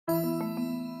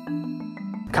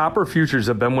Copper futures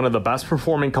have been one of the best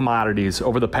performing commodities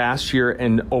over the past year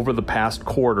and over the past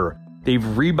quarter.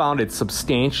 They've rebounded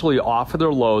substantially off of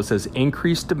their lows as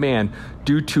increased demand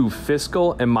due to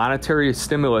fiscal and monetary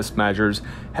stimulus measures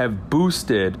have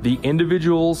boosted the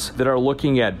individuals that are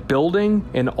looking at building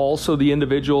and also the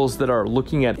individuals that are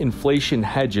looking at inflation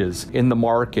hedges in the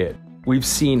market. We've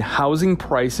seen housing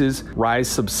prices rise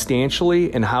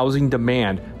substantially and housing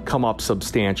demand come up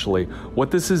substantially.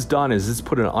 What this has done is it's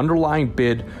put an underlying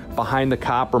bid behind the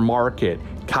copper market.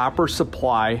 Copper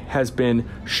supply has been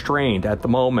strained at the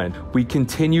moment. We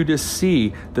continue to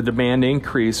see the demand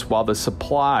increase while the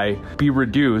supply be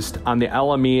reduced on the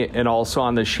LME and also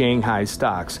on the Shanghai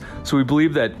stocks. So we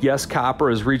believe that yes, copper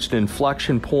has reached an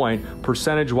inflection point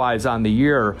percentage-wise on the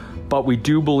year, but we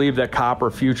do believe that copper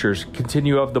futures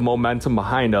continue to have the momentum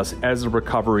behind us as the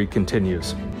recovery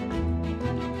continues.